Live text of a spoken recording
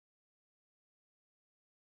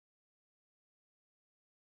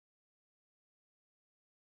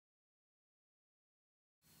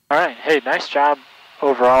All right, hey, nice job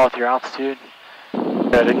overall with your altitude.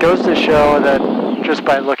 Good. It goes to show that just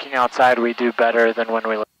by looking outside, we do better than when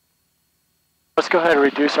we look. Let's go ahead and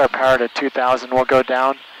reduce our power to 2,000. We'll go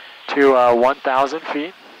down to 1,000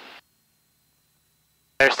 feet.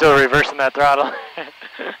 They're still reversing that throttle.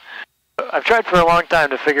 I've tried for a long time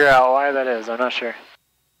to figure out why that is. I'm not sure.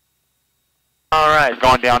 All right. We're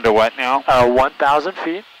going down to what now? 1,000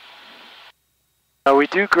 feet. We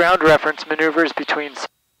do ground reference maneuvers between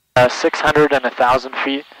 600 and 1,000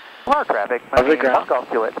 feet Car traffic, of the ground.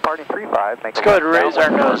 Party 35. Let's go ahead and raise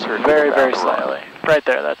our nose very, very slightly. Right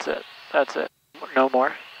there, that's it. That's it. No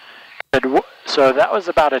more. Good. So that was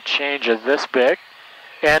about a change of this big,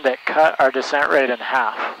 and it cut our descent rate in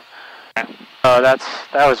half. Oh, that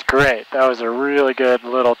was great. That was a really good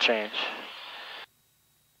little change.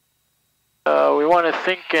 We want to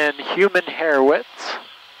think in human hair widths.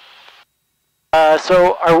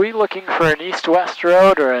 So are we looking for an east-west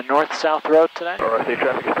road or a north-south road today? We're going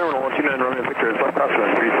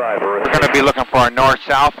to be looking for a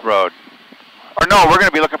north-south road. Or no, we're going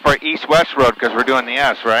to be looking for an east-west road because we're doing the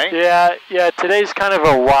S, right? Yeah, today's kind of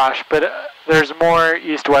a wash, but there's more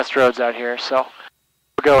east-west roads out here, so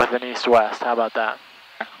we'll go with an east-west. How about that?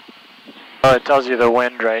 Oh, it tells you the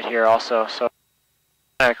wind right here also, so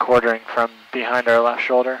kind of quartering from behind our left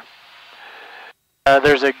shoulder.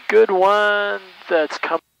 There's a good one that's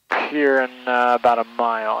coming up here in about a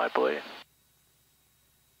mile, I believe.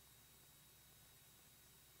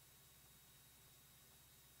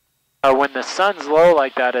 When the sun's low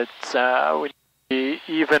like that, it's we need to be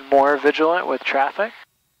even more vigilant with traffic.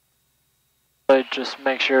 So just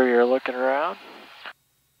make sure you're looking around.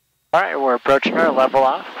 All right, we're approaching our level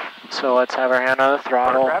off, so let's have our hand on the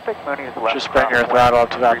throttle. Just bring your throttle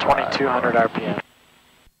up to about 2,200 RPM.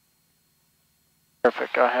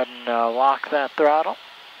 Perfect. Go ahead and lock that throttle.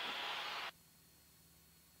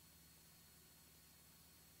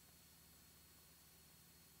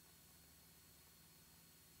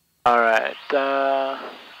 All right.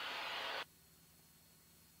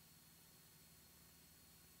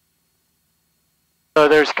 So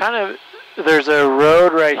there's a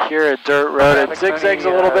road right here, a dirt road. It zigzags a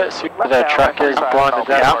little bit, so the truck is blowing the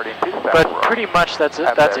deck out. But pretty much that's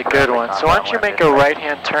a good one. So why don't you make a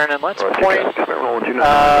right-hand turn and let's point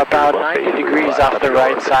about 90 degrees off the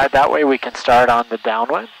right side. That way we can start on the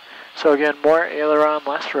downwind. So again, more aileron,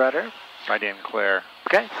 less rudder. Right in clear.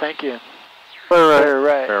 Okay, thank you. Clear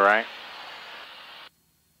right. Clear right.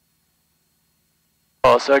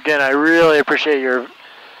 Well, so again, I really appreciate your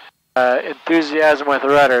enthusiasm with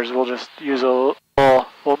rudders. We'll just use we'll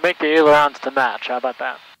make the ailerons to match. How about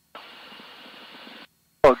that?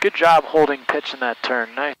 Oh, good job holding pitch in that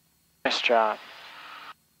turn. Nice job.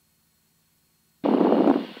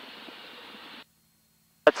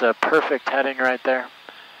 That's a perfect heading right there.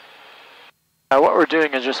 What we're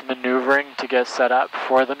doing is just maneuvering to get set up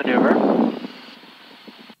for the maneuver.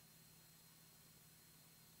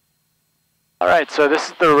 All right, so this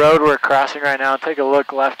is the road we're crossing right now. Take a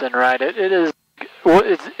look left and right. It is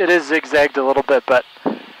zigzagged a little bit, but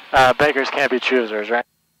beggars can't be choosers, right?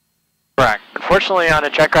 Correct. Unfortunately, on a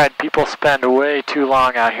check ride, people spend way too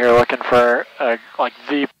long out here looking for like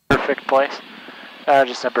the perfect place.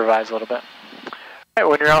 Just improvise a little bit. All right,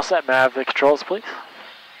 when you're all set, may I have the controls, please?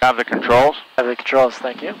 Have the controls? Have the controls,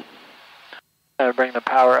 thank you. Bring the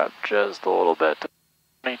power up just a little bit to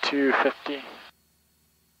 2250.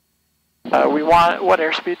 What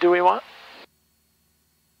airspeed do we want?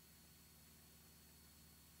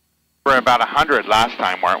 We're about 100 last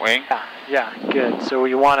time, weren't we? Yeah, good. So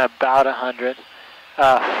we want about 100.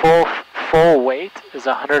 Full weight is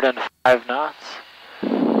 105 knots.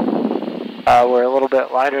 We're a little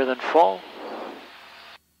bit lighter than full.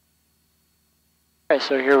 Okay,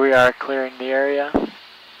 so here we are clearing the area.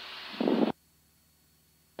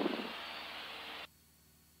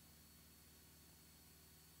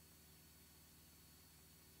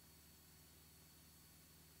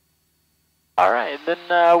 All right, and then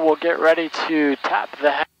we'll get ready to tap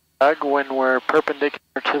the head tug when we're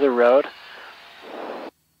perpendicular to the road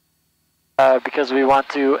because we want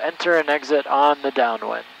to enter and exit on the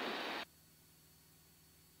downwind.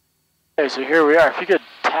 Okay, so here we are. If you could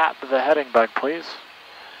tap the heading bug, please.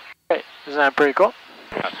 Great, isn't that pretty cool?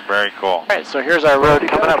 That's very cool. All right, so here's our road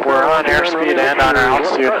coming up. We're on airspeed and on our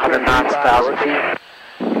altitude, 100 knots, 1,000 feet.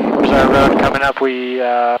 Here's our road coming up. We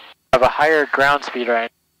have a higher ground speed right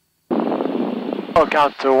now. I'll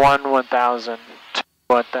count to 1, 1,000, 2,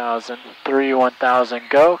 1,000, 3, 1,000,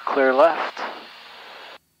 go, clear left.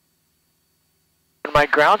 My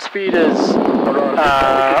ground speed is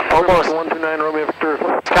almost,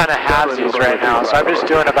 it's kind of halvesies right now, so I'm just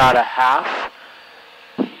doing about a half.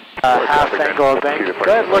 half angle of bank.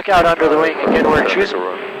 Go ahead, look out under the wing. Again, we're choosing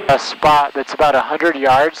a spot that's about 100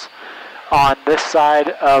 yards on this side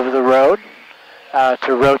of the road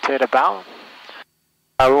to rotate about.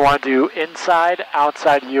 We want to do inside,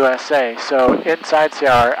 outside USA. So inside, see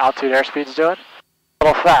how our altitude airspeed's doing? A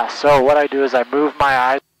little fast. So what I do is I move my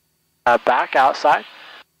eyes back outside,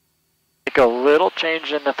 make a little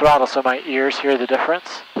change in the throttle so my ears hear the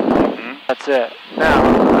difference. That's it. Now,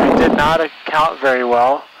 I did not account very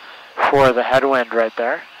well for the headwind right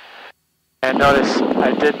there. And notice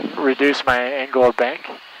I didn't reduce my angle of bank.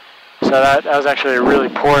 So that was actually a really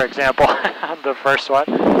poor example on the first one.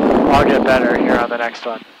 I'll get better here on the next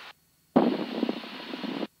one.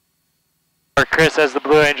 Or Chris, as the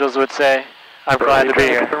Blue Angels would say, I'm glad to be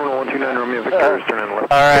here.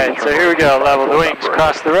 Alright, so here we go. Level the wings,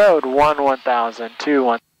 cross the road. 1, 1,000, 2,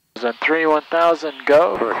 1,000, 3, 1,000,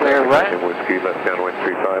 go. Clear right.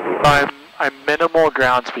 I'm minimal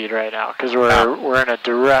ground speed right now because we're in a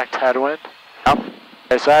direct headwind.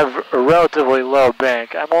 Okay, so I have a relatively low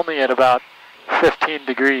bank. I'm only at about 15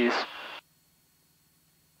 degrees.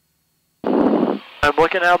 I'm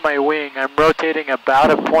looking out my wing. I'm rotating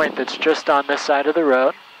about a point that's just on this side of the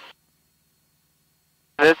road.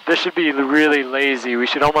 This should be really lazy. We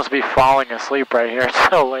should almost be falling asleep right here. It's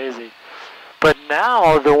so lazy. But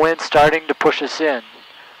now the wind's starting to push us in.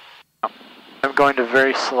 I'm going to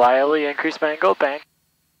very slightly increase my angle of bank.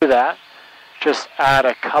 Do that. Just add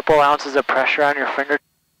a couple ounces of pressure on your fingertips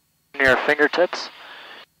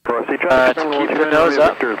to keep the nose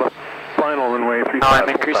up. Now I'm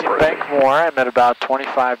increasing bank more. I'm at about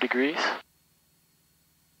 25 degrees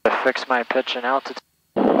to fix my pitch and altitude.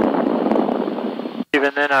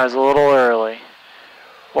 Even then, I was a little early.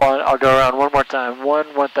 Well, I'll go around one more time.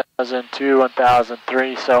 1, 1,000, 2, 1,000,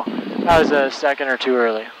 3. So I was a second or two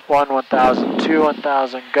early. 1, 1,000, 2,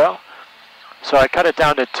 1,000, go. So I cut it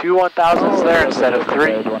down to 2 1,000s there instead of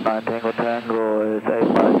 3.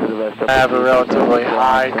 I have a relatively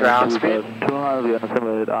high ground speed,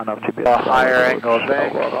 a higher angle of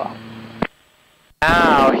bank.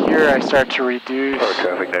 Now here I start to reduce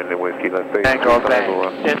angle of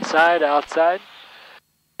bank. Inside, outside,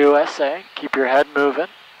 USA. Keep your head moving,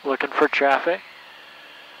 looking for traffic.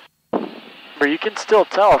 But you can still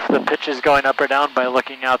tell if the pitch is going up or down by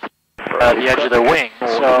looking out the edge of the wing.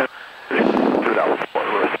 So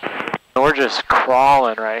we're just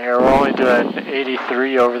crawling right here. We're only doing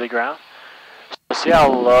 83 over the ground. So see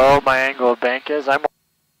how low my angle of bank is? I'm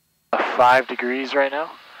 5 degrees right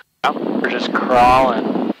now. We're just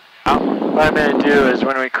crawling. What I'm going to do is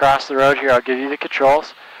when we cross the road here, I'll give you the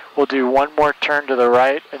controls. We'll do one more turn to the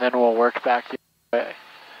right, and then we'll work back the other way.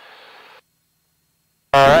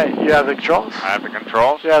 Alright, you have the controls? I have the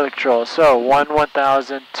controls. You have the controls. So 1,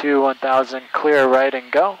 1,000, 2, 1,000, clear right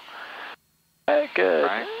and go. Okay, good.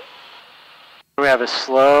 Right. We have a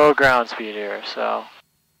slow ground speed here, so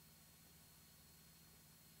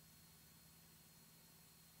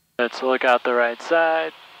let's look out the right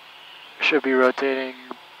side. Should be rotating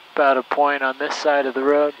about a point on this side of the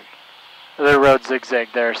road. The road zigzag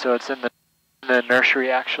there, so it's in the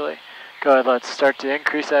nursery actually. Go ahead, let's start to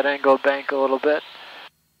increase that angle of bank a little bit.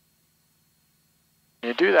 When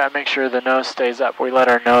you do that, make sure the nose stays up. We let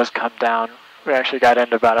our nose come down. We actually got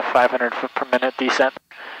into about a 500 foot per minute descent.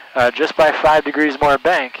 Just by 5 degrees more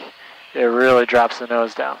bank, it really drops the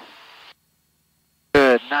nose down.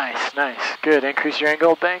 Good, nice, nice. Good, increase your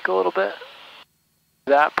angle of bank a little bit.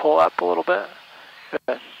 That, pull up a little bit.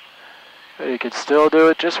 Good. You can still do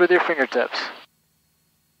it just with your fingertips.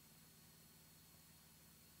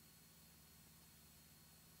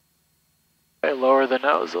 Okay, lower the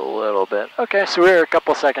nose a little bit. Okay, so we're a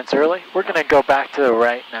couple seconds early. We're going to go back to the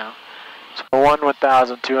right now. So 1,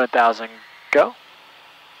 1,000, 2, 1,000, go.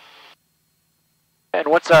 And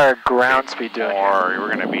what's our ground speed doing here?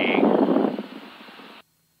 We're going to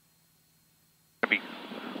be,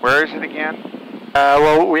 where is it again?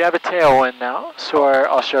 Well, we have a tailwind now, so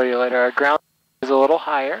I'll show you later. Our ground is a little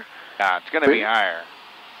higher. Yeah, it's going to be higher.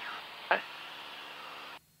 Okay.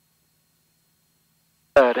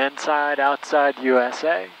 Good, inside, outside,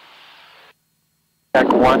 USA.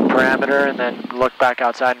 Check one parameter and then look back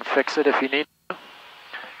outside and fix it if you need to.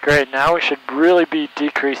 Great, now we should really be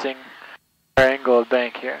decreasing our angle of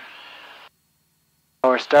bank here.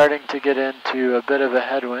 We're starting to get into a bit of a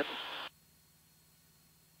headwind.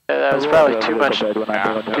 That was probably too much decrease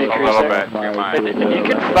there. And you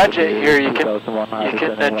can fudge it here. You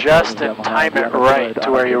can adjust and time it right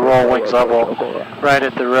to where you roll wings level right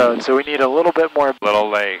at the road. So we need a little bit more. Little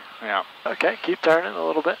lay, yeah. Okay, keep turning a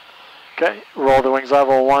little bit. Okay, roll the wings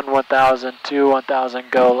level 1, 1,000, 2,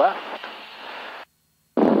 1,000, go left.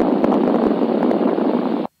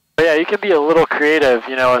 But yeah, you can be a little creative,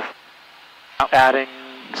 you know, with adding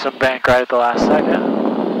some bank right at the last second.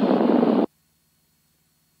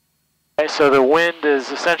 Okay, so the wind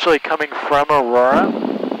is essentially coming from Aurora.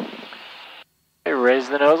 Okay, raise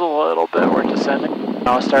the nose a little bit, we're descending.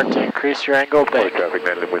 Now start to increase your angle of bank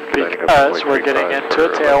because we're getting into a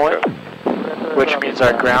tailwind, which means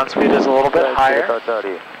our ground speed is a little bit higher.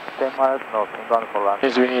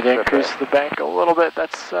 Means we need to increase the bank a little bit.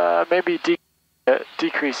 That's maybe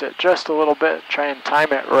decrease it just a little bit. Try and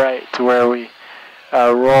time it right to where we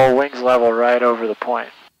roll wings level right over the point.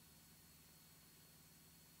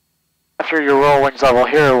 After you roll wings level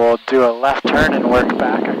here, we'll do a left turn and work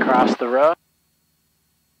back across the road.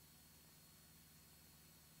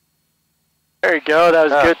 There you go, that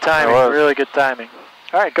was good timing, really good timing.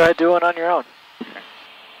 All right, go ahead, do one on your own.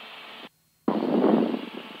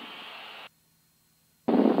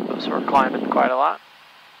 So we're climbing quite a lot.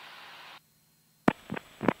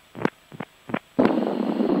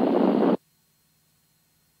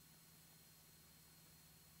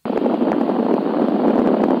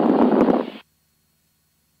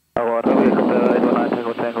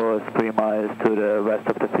 Tango is 3 miles to the west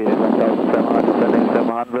of the field, 1,700, sending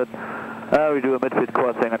 700. We do a mid-field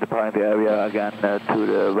crossing and departing the area again to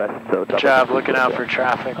the west. So good job looking out for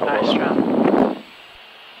traffic, nice job.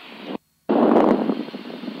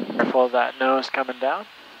 Careful of that nose coming down.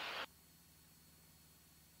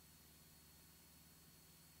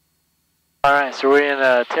 Alright, so we're in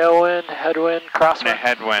a tailwind, headwind, crosswind?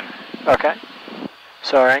 Headwind. Okay.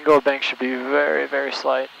 So our angle of bank should be very, very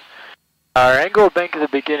slight. Our angle of bank at the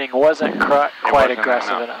beginning wasn't quite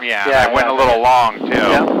aggressive enough. Yeah, it went a little long too.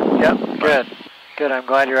 Yep, good. Good, I'm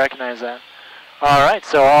glad you recognize that. Alright,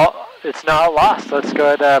 so it's not lost. Let's go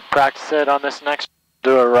ahead and practice it on this next.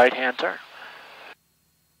 Do a right-hand turn.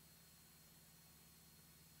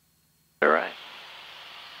 Alright.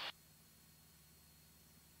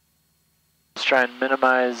 Let's try and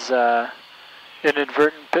minimize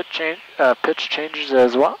inadvertent pitch changes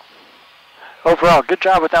as well. Overall, good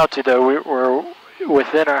job with altitude though. We're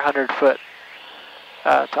within our 100-foot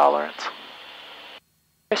tolerance.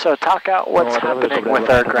 Okay, so talk out what's happening with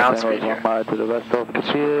our ground speed here.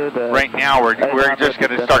 Right now, we're just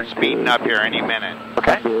going to start speeding up here any minute.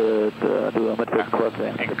 Okay.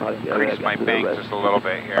 Increase my bank just a little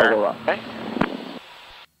bit here. Okay.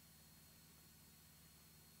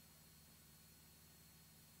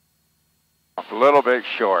 A little bit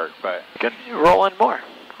short, but Good. Roll in more.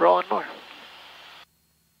 Roll in more.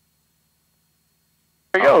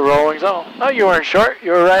 There you go, rolling zone. Oh, you weren't short.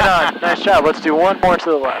 You were right on. Nice job. Let's do one more to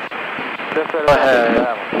the left. Go ahead. 6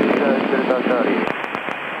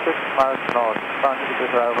 miles north,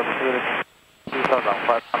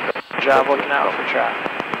 Good job looking out for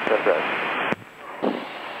traffic.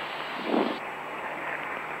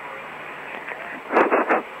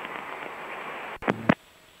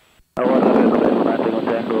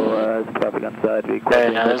 Okay,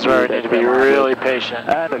 now this is where we need to be really patient.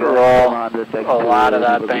 Roll a lot of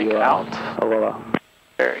that bank out.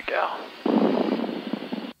 There we go.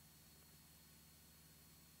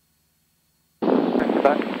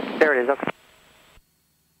 There it is, okay.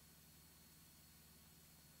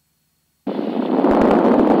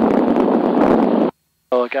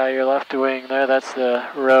 Look out your left wing there, that's the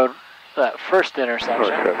road, that first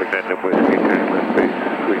intersection.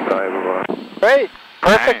 Great,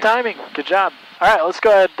 perfect timing, good job. Alright, let's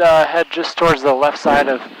go ahead head just towards the left side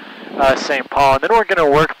of St. Paul, and then we're going to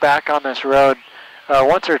work back on this road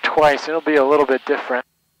once or twice. It'll be a little bit different.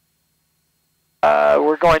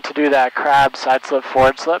 We're going to do that crab side slip,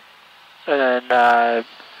 forward slip, and then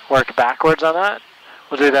work backwards on that.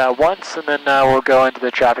 We'll do that once, and then we'll go into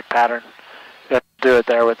the traffic pattern. Do it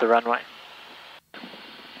there with the runway.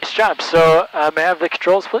 Nice job. So may I have the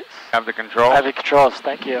controls, please? Have the controls? I have the controls,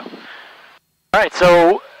 thank you. Alright,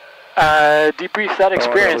 so debrief that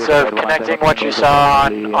experience of connecting what you saw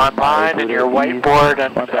online and your whiteboard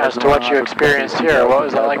and as to what you experienced here. What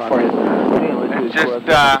was that like for you? It's just,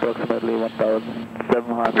 after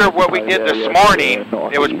what we did this morning,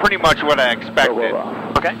 it was pretty much what I expected.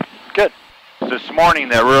 Okay, good. This morning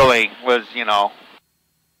that really was, you know,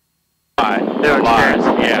 new experience.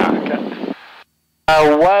 Yeah.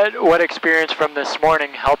 Okay. What experience from this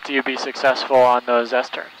morning helped you be successful on those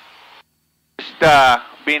S-turns? Just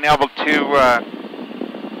being able to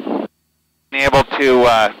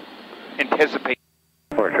anticipate.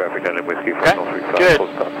 Okay, good.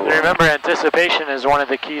 And remember, anticipation is one of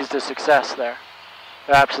the keys to success there.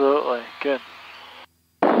 Absolutely, good.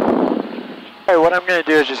 All right, what I'm going to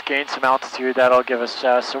do is just gain some altitude. That'll give us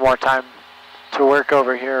some more time to work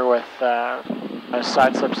over here with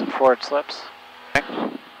side slips and forward slips. Okay.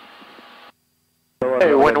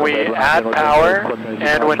 Hey, when we add power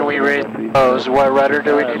and when we raise nose, what rudder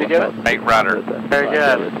do we need to give it? Right rudder. Very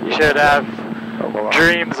good. You should have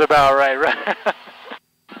dreams about right rudder.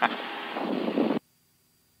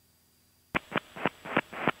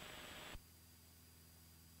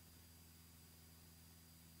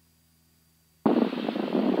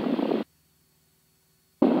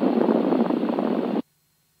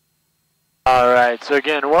 Alright, so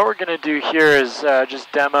again, what we're going to do here is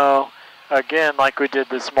just demo, again, like we did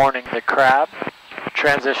this morning, the crab,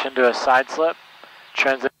 transition to a side slip,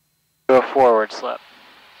 transition to a forward slip.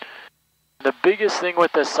 The biggest thing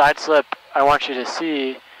with the side slip I want you to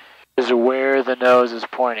see is where the nose is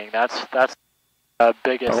pointing. That's the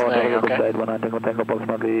biggest thing, okay?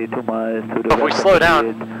 If we slow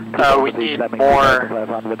down, we need more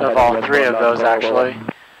of all three of those actually.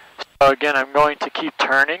 So again, I'm going to keep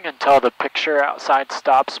turning until the picture outside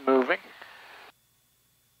stops moving.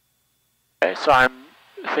 Okay, so I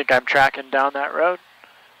think I'm tracking down that road.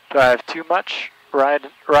 Do I have too much right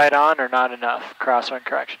on or not enough? Crosswind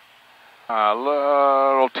correction. A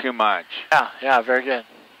little too much. Yeah, very good.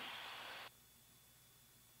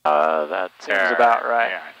 That seems about right.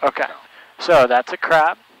 Yeah, okay, so that's a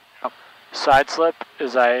crab. Side slip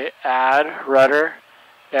is I add rudder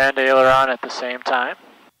and aileron at the same time.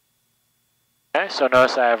 Okay, so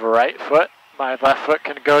notice I have right foot, my left foot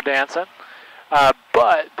can go dancing,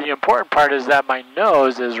 but the important part is that my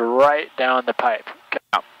nose is right down the pipe.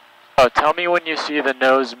 Okay. So tell me when you see the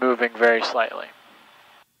nose moving very slightly.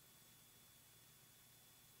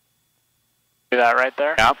 See that right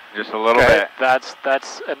there? Yep, just a little bit.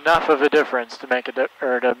 That's enough of a difference to make a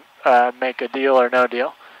deal or no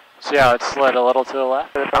deal. See how it slid a little to the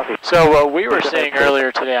left? So what we were seeing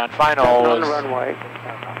earlier today on final was something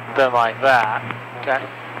like that. Okay.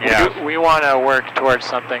 Yeah. We want to work towards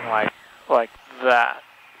something like that.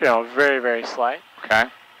 You know, very, very slight. Okay.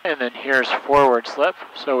 And then here's forward slip.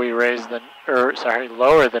 So we raise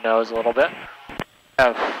lower the nose a little bit.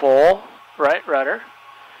 Have full right rudder.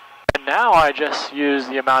 And now I just use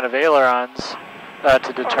the amount of ailerons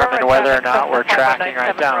to determine whether or not we're tracking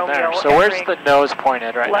right down there. So where's the nose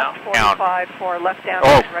pointed right now? Left 45 for left down.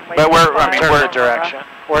 Oh, but Turn the direction.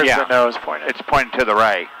 Where's the nose pointed? It's pointed to the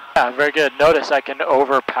right. Yeah, very good. Notice I can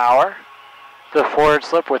overpower the forward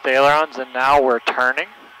slip with ailerons, and now we're turning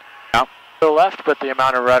to the left, but the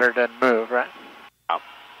amount of rudder didn't move, right?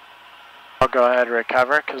 I'll go ahead and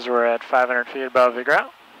recover because we're at 500 feet above the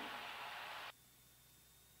ground.